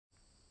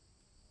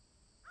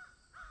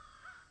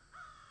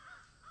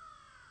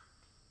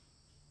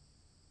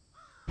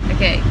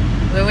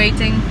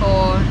waiting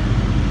for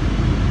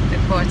the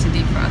core to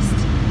defrost.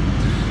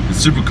 It's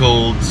super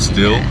cold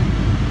still.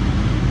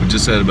 Yeah. We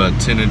just had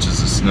about 10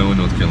 inches of snow in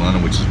North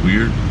Carolina, which is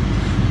weird.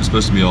 It's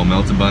supposed to be all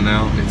melted by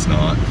now. It's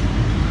not.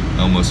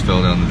 I almost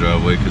fell down the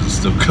driveway because it's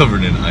still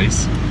covered in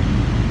ice.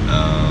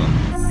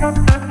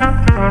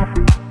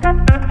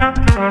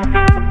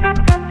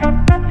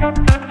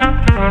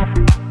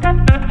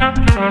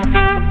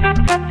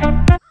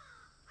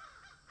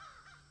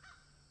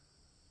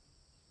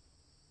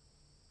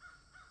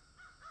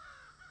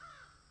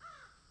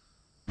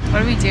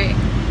 What are we doing?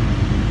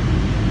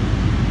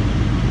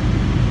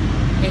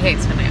 He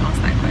hates when I ask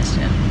that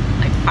question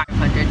like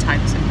 500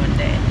 times in one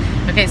day.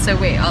 Okay, so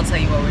wait, I'll tell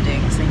you what we're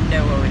doing because I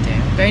know what we're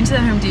doing. We're going to the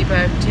Home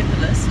Depot. Do you have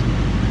the list?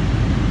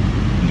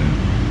 No,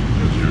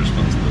 that's your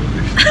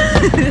responsibility.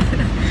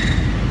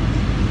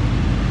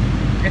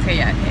 Okay,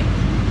 yeah, okay.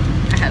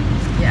 I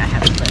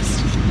have the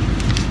list.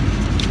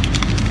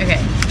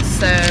 Okay,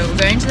 so we're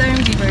going to the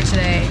Home Depot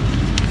today.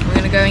 We're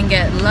gonna go and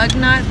get lug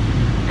nut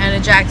and a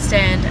jack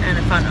stand and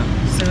a funnel.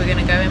 So we're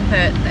gonna go and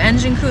put the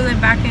engine coolant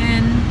back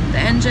in the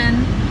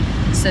engine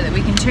so that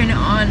we can turn it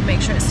on,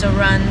 make sure it still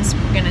runs.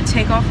 We're gonna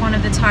take off one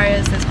of the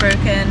tires that's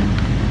broken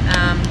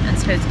and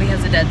supposedly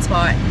has a dead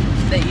spot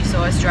that you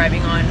saw us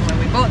driving on when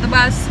we bought the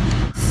bus.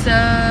 So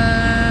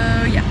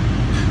yeah.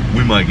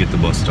 We might get the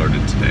bus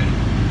started today.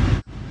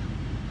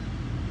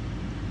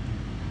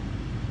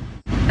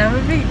 That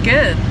would be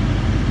good.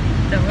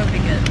 That would be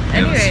good.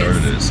 Anyways. Yeah,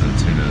 started it, so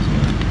who knows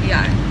what.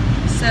 Yeah.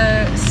 So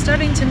it's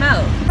starting to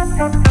melt.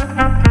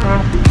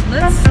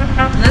 Let's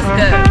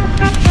go.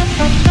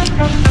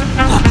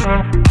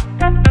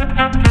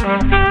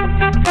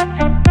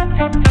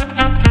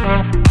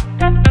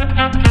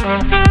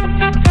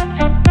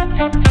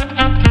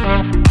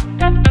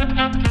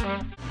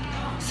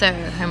 So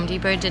Home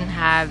Depot didn't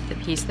have the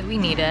piece that we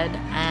needed,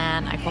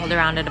 and I called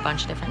around at a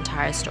bunch of different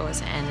tire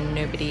stores and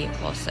nobody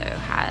also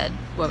had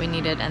what we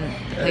needed, and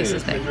the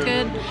places that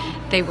could,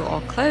 they were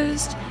all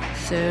closed.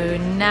 So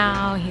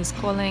now he's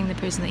calling the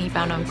person that he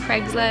found on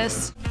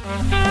Craigslist.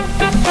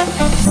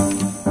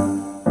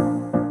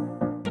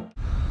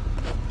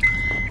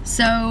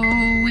 So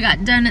we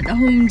got done at the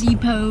Home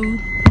Depot.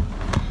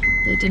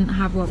 They didn't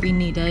have what we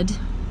needed.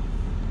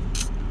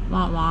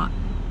 Wah wah.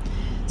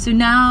 So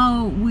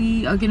now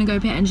we are gonna go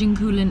put engine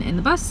coolant in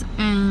the bus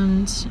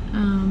and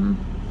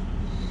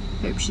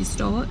hope she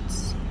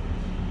starts,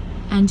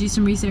 and do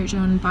some research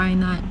on buying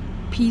that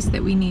piece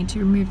that we need to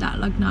remove that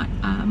lug nut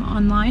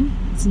online,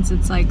 since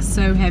it's like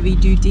so heavy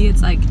duty.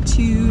 It's like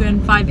 2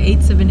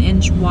 5/8 of an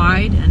inch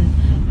wide, and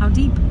how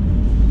deep?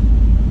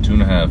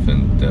 2.5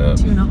 in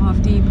depth.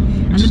 2.5 deep.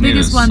 And the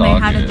biggest one they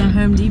had at the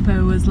Home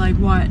Depot was like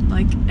what?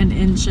 Like an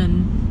inch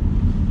and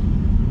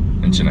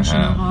a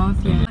half.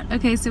 Yeah.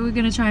 Okay, so we're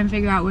gonna try and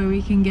figure out where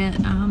we can get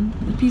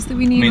the piece that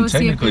we need. I mean, or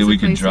technically we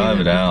could drive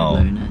it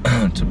out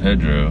to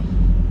Pedro.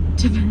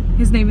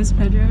 His name is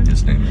Pedro?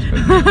 His name is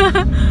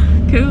Pedro.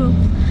 Cool.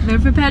 Go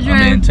for Pedro.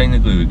 I mean,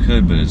 technically we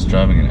could, but it's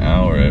driving an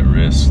hour at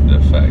risk. The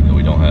fact that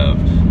we don't have,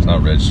 it's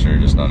not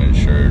registered, it's not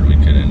insured, we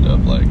could end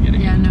up like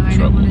getting in trouble. I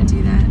don't want to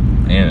do that.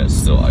 And it's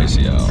still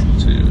icy out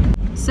too.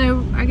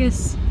 So I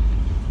guess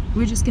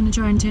we're just gonna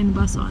try and turn the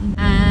bus on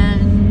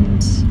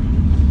and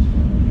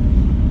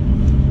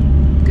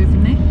go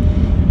from there.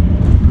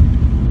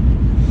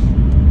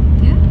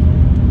 Yeah?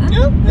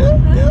 Yep.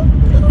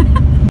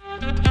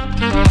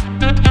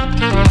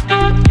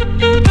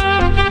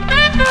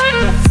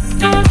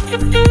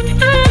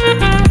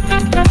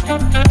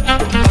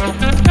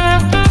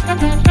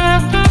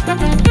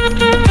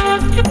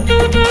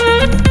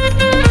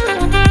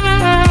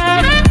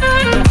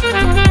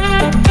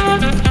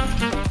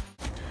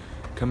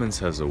 Cummins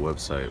has a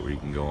website where you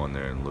can go on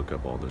there and look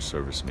up all their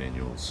service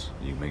manuals.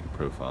 You can make a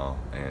profile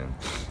and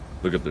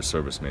look up their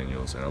service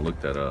manuals, and I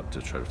looked that up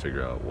to try to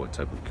figure out what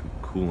type of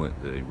coolant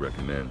they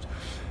recommend,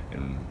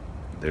 and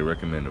they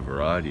recommend a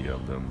variety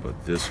of them,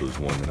 but this was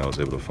one that I was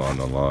able to find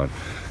online.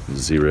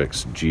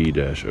 Zerex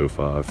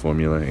G-05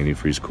 formula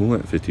antifreeze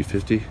coolant,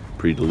 50/50,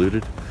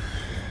 pre-diluted,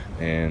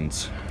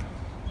 and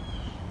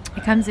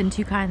it comes in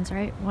 2 kinds,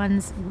 right?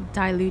 One's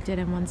diluted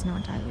and one's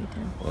not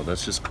diluted. Well,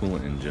 that's just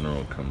coolant in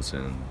general, comes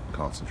in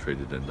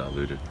concentrated and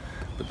diluted,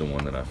 but the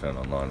one that I found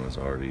online was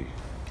already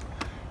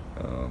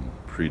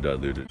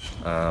pre-diluted.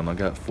 I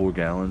got 4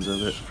 gallons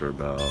of it for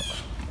about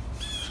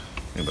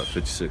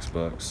 56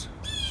 bucks.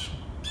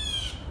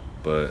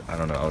 But I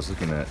don't know, I was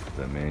looking at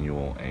the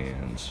manual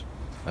and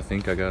I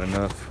think I got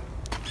enough.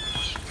 I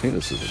think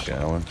this is a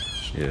gallon.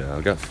 Yeah,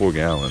 I got 4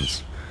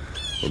 gallons.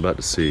 We're about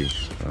to see.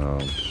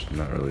 I'm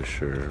not really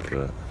sure,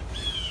 but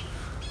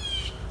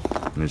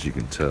as you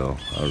can tell,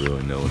 I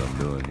really know what I'm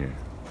doing here.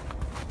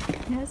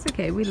 Yeah, it's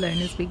okay. We learn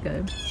as we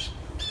go.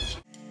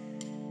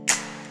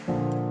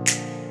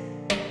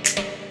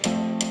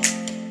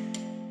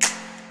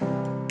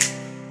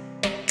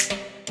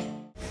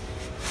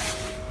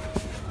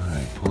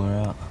 Alright, pull her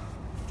out.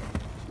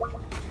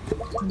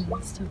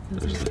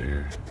 There's the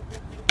air.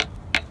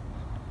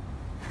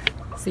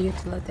 So you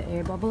have to let the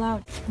air bubble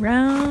out.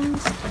 Round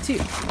 2.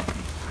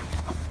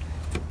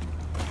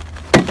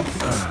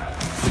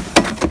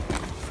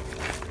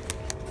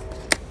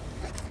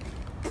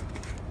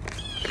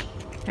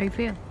 How you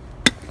feel?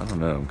 I don't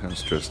know, I'm kind of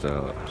stressed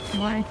out.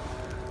 Why?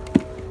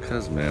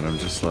 Because, man, I'm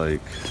just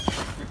like...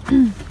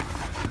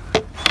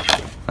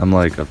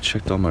 I've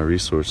checked all my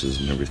resources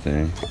and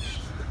everything,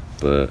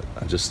 but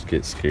I just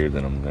get scared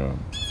that I'm gonna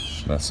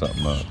mess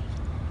something up.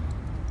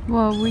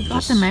 Well, we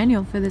got the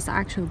manual for this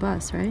actual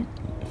bus, right?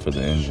 For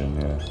the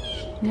engine, yeah.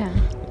 Yeah.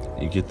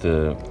 You get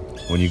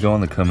when you go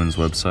on the Cummins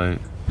website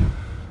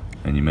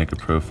and you make a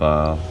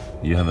profile,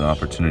 you have an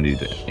opportunity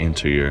to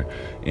enter your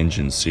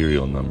engine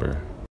serial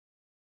number.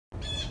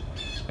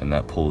 And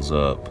that pulls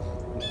up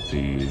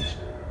the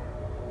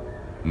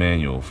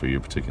manual for your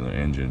particular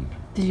engine.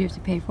 Did you have to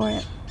pay for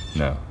it?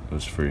 No, it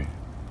was free.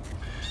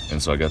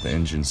 And so I got the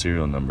engine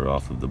serial number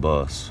off of the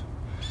bus.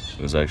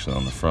 It was actually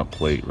on the front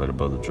plate right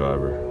above the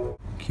driver.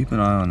 Keep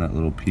an eye on that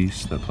little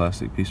piece, that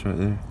plastic piece right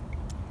there.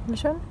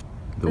 Which one?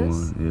 The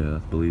one, yeah, I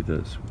believe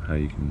that's how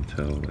you can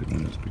tell like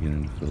when it's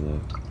beginning to fill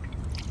up.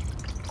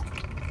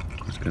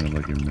 It's kind of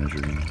like you're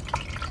measuring.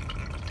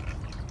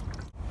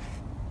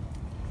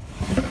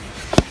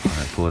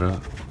 Alright, pull it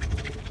up.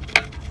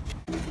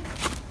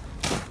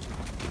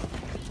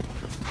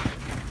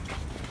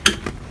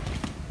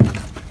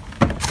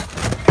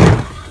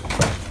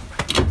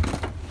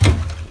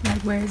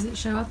 Like, where does it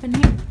show up in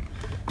here?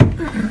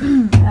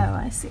 Oh,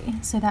 I see.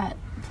 So that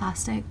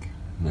plastic.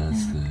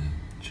 That's the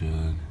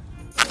jug.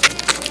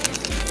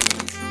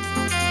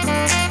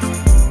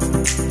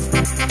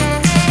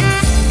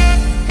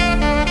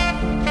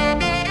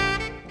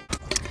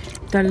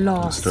 The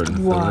last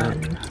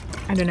one.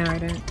 I don't know, I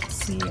don't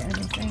see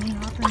anything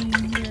happening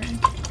here.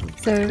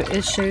 So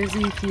it shows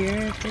you here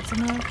if it's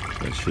enough?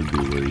 That should be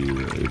where you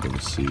were able to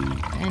see.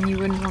 And you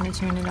wouldn't want to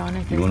turn it on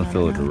if you want to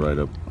fill it right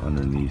up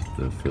underneath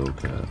the fill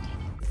cap.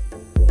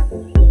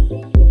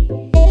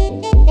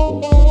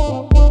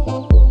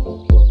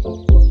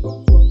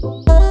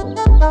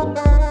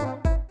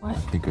 What? I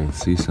think I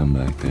see some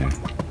back there.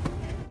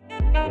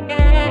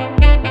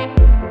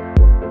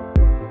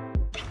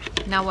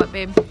 Now what,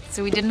 babe?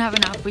 So we didn't have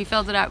enough. We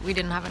filled it up. We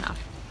didn't have enough.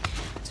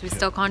 So we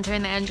still can't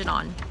turn the engine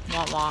on.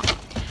 Wah wah.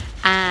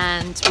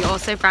 And we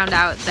also found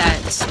out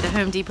that the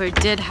Home Depot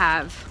did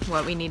have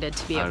what we needed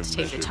to be able to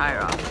take the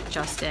tire off.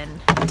 Justin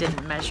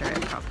didn't measure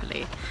it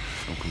properly.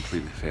 I'm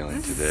completely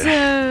failing today.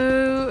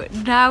 So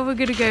now we're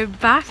gonna go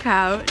back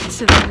out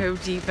to the Home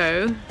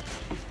Depot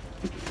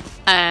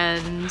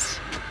and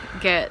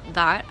get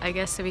that, I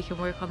guess, so we can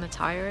work on the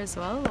tire as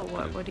well.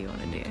 Or what do you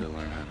want to do?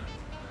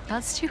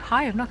 That's too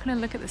high. I'm not going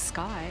to look at the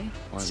sky.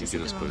 Why don't you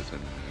get us both in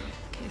there?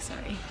 Okay,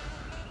 sorry.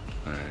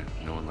 Alright,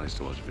 no one likes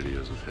to watch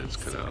videos with heads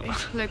cut out.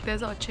 Look,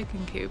 there's our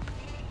chicken coop.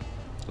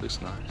 Looks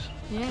nice.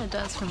 Yeah, it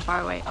does from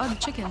far away. Oh, the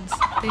chickens.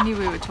 They knew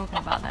we were talking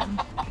about them.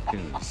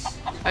 Yes.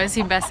 Oh, is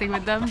he messing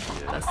with them?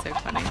 Yeah. That's so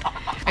funny.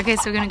 Okay,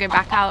 so we're going to go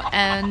back out.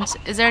 And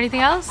is there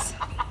anything else?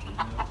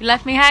 You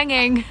left me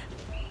hanging.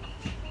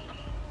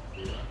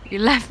 You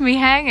left me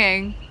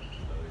hanging.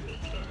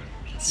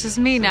 It's just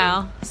me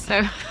now,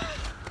 so...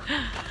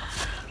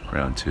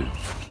 Round 2.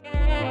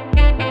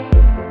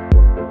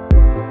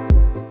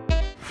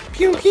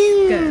 Pew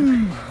pew.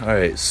 Good.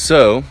 Alright,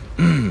 so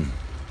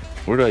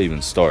where do I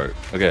even start?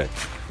 Okay,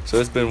 so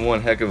it's been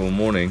one heck of a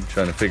morning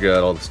trying to figure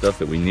out all the stuff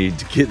that we need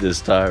to get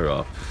this tire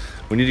off.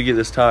 We need to get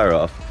this tire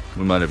off.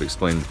 We might have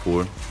explained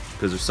before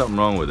because there's something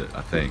wrong with it,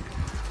 I think.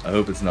 I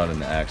hope it's not in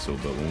the axle,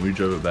 but when we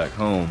drove it back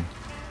home,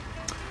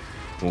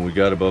 when we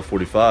got above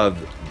 45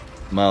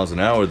 miles an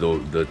hour,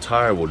 the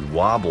tire would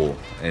wobble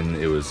and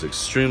it was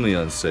extremely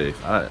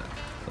unsafe. I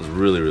was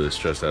really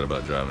stressed out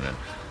about driving it.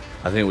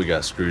 I think we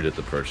got screwed at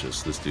the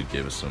purchase. This dude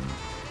gave us some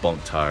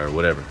bunk tire,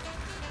 whatever.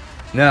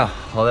 Now,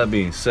 all that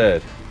being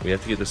said, we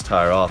have to get this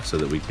tire off so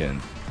that we can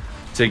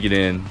take it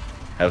in,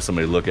 have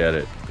somebody look at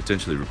it,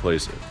 potentially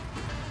replace it.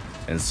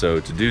 And so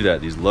to do that,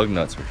 these lug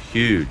nuts are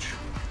huge.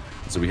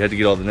 So we had to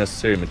get all the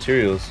necessary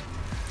materials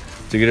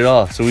to get it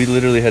off. So we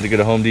literally had to go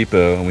to Home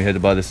Depot and we had to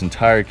buy this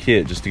entire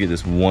kit just to get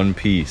this one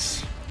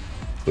piece,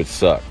 which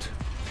sucked.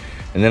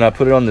 And then I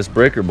put it on this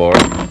breaker bar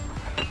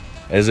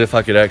as if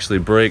I could actually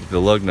break the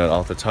lug nut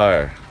off the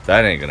tire.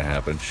 That ain't gonna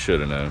happen,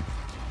 shoulda known.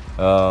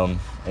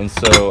 And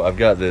so I've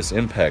got this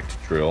impact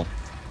drill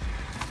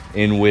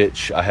in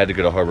which I had to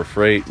go to Harbor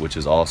Freight, which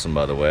is awesome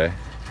by the way,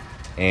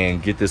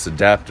 and get this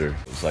adapter.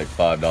 It was like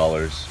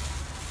 $5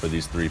 for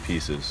these 3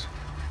 pieces.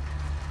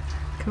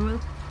 Cool.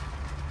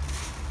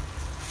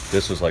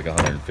 This was like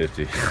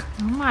 150. Oh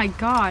my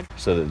god.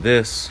 So that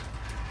this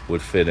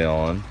would fit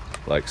on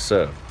like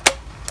so.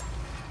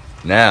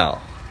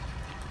 Now,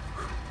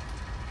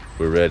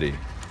 we're ready.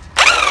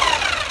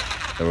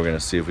 And we're gonna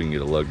see if we can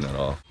get a lug nut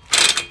off.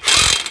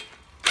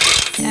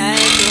 I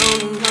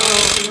don't know.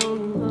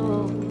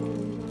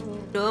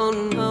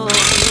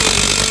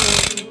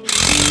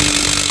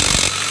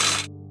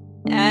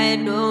 I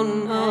don't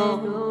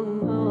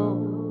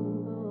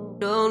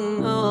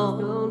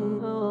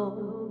know.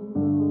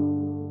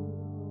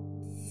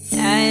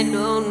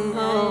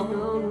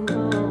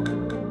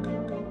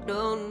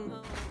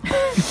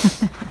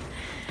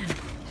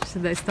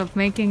 Should I stop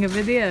making a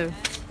video?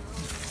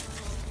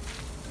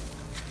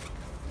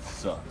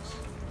 Sucks.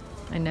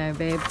 I know,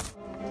 babe.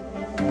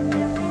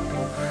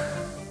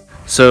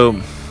 So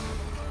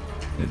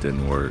it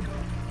didn't work.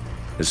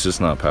 It's just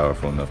not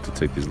powerful enough to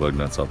take these lug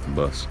nuts off the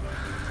bus.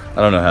 I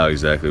don't know how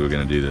exactly we're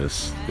gonna do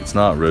this. It's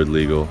not road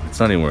legal. It's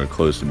not anywhere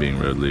close to being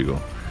road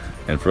legal.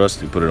 And for us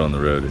to put it on the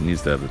road, it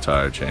needs to have the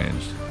tire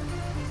changed.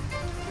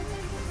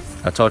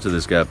 I talked to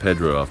this guy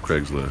Pedro off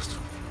Craigslist.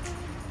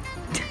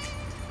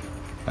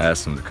 I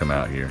asked him to come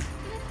out here.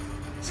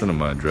 Sent him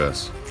my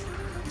address.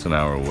 It's an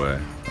hour away.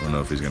 I don't know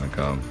if he's gonna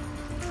come.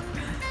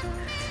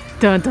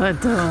 Dun, dun,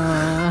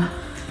 dun.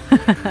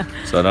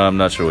 So I'm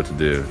not sure what to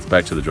do. It's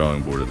back to the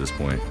drawing board at this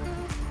point.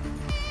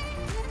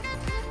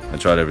 I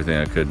tried everything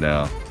I could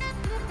now.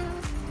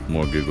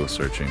 More Google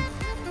searching.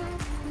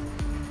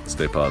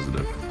 Stay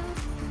positive.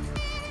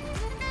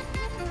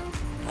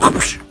 I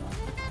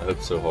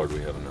hope so hard we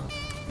have enough.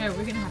 Yeah,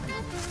 we're gonna have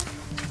enough.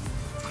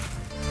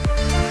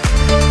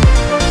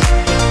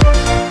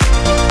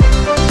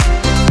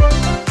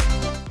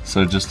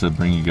 So just to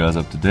bring you guys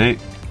up to date,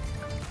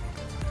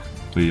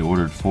 we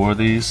ordered 4 of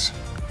these,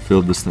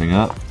 filled this thing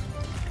up,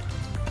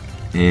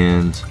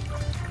 and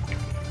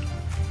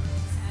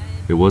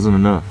it wasn't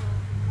enough.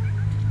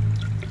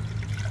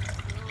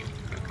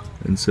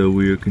 And so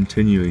we are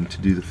continuing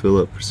to do the fill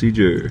up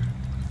procedure.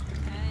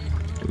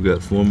 We've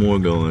got 4 more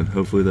going.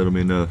 Hopefully that'll be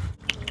enough.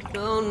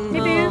 Hey,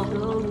 babe.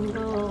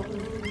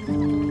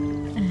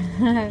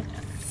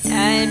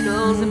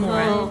 Some more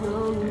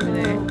over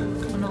there.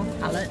 Oh no,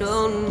 pallets. You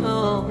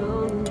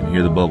can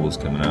hear the bubbles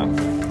coming out.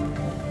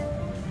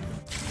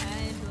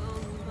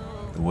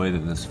 The way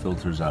that this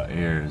filters out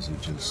air is it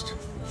just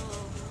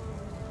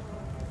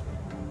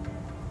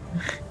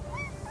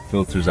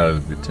filters out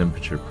of the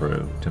temperature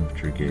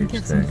gauge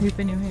Get some thing. poop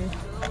in your hair.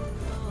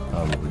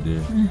 Probably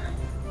do.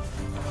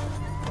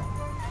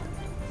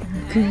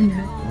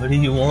 Coolant. What do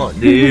you want,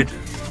 dude?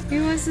 He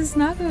wants to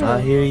snuggle.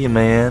 I hear you,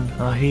 man.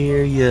 I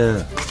hear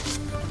you.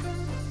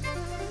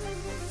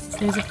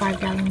 Those are 5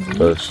 gallons each.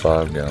 Both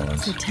 5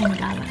 gallons. So 10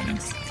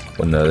 gallons.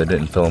 Well, no, they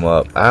didn't fill them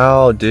up.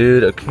 Ow,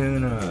 dude,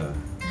 Akuna.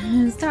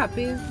 Stop,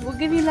 babe. We'll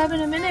give you love in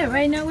a minute.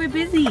 Right now, we're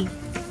busy.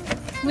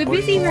 We're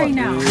busy right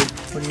now. Dude?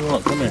 What do you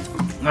want? Come here.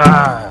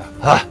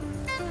 Ah.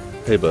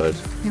 Hey, bud.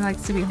 He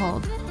likes to be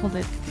held. Hold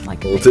it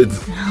like a Hold baby. it.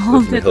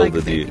 Hold it like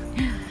a the baby. deed.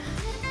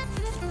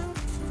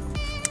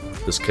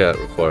 This cat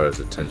requires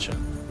attention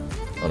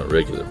on a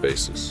regular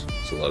basis.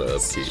 It's a lot of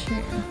upkeep.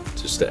 True.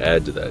 Just to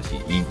add to that, he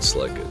eats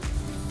like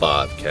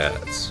 5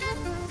 cats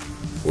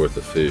worth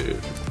of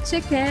food.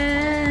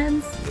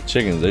 Chickens. The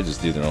chickens, they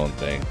just do their own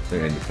thing.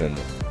 They're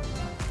independent.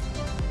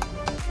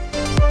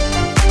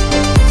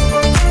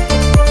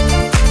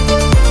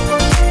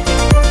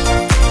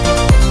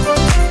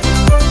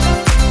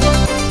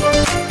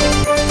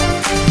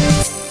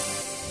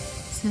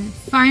 So it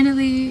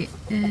finally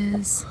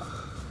is.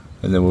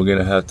 And then we're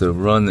gonna have to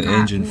run the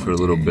engine for a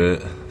little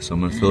bit. So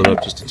I'm gonna fill it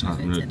up just a time.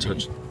 I'm gonna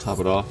top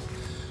it off.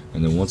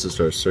 And then once it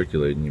starts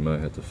circulating, you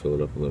might have to fill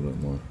it up a little bit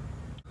more.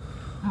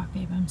 Oh,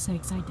 babe, I'm so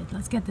excited.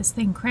 Let's get this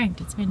thing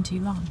cranked. It's been too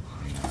long.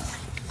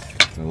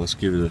 Now let's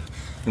give it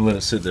let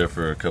it sit there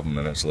for a couple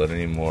minutes. Let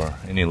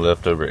any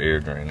leftover air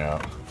drain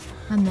out. And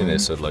I think then they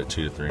said like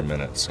 2 to 3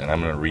 minutes. And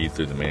I'm gonna read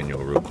through the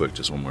manual real quick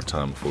just one more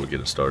time before we get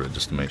it started,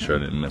 just to make sure I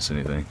didn't miss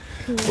anything.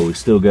 Cool. But we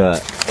still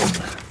got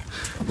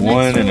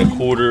 1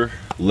 1/4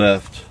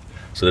 left,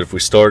 so that if we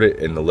start it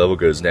and the level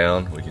goes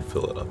down, we can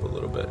fill it up a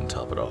little bit and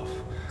top it off.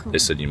 Cool. They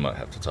said you might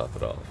have to top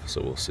it off,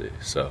 so we'll see.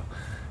 So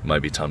it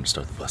might be time to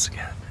start the bus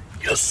again.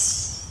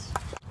 Yes!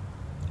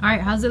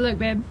 Alright, how's it look,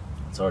 babe?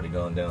 It's already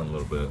gone down a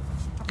little bit.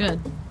 Good.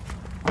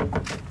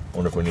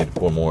 Wonder if we need to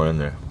pour more in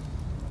there.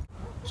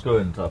 Let's go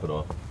ahead and top it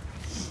off.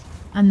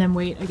 And then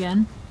wait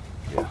again?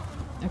 Yeah.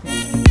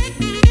 Okay.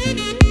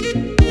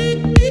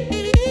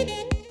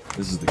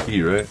 This is the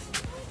key, right?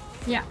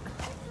 Yeah.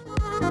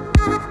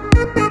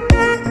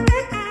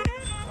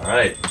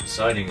 Alright,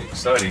 exciting.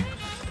 Let's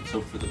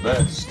hope for the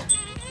best.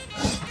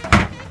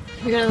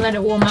 You're gonna let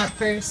it warm up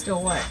first,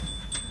 or what?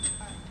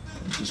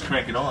 Just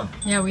crank it on.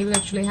 Yeah, we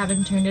literally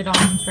haven't turned it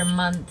on for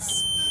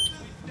months.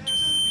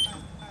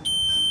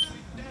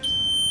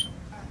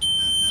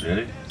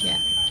 Ready? Yeah.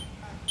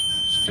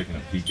 Just taking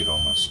a peek at all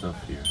my stuff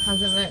here.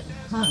 How's it look?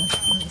 Huh.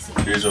 Let me see.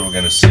 Here's where we're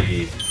gonna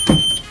see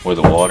where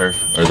the water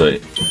or the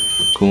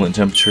coolant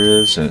temperature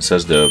is, and it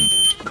says to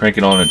crank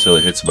it on until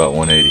it hits about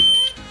 180.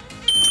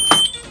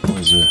 What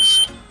is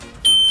this?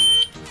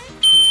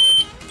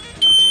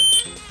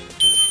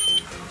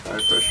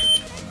 Tire pressure.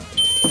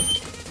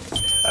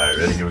 Alright,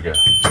 ready? Here we go.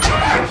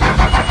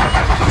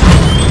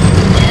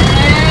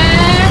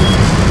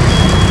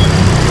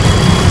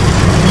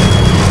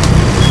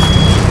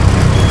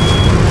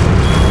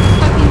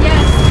 Fucking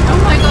yes. Oh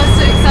my god,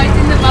 so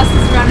exciting. The bus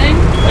is running.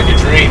 Like a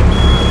dream.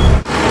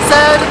 So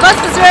the bus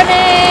is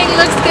running,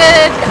 looks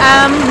good,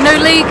 no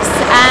leaks,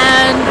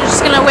 and we're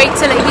just gonna wait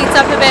till it heats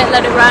up a bit,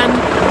 let it run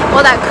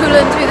all that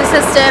coolant through the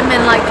system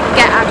and like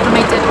get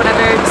acclimated,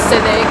 whatever, so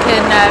that it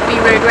can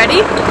be road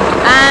ready.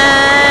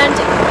 And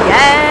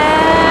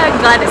yeah, I'm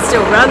glad it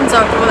still runs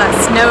after all that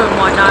snow and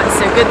whatnot,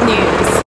 so good news.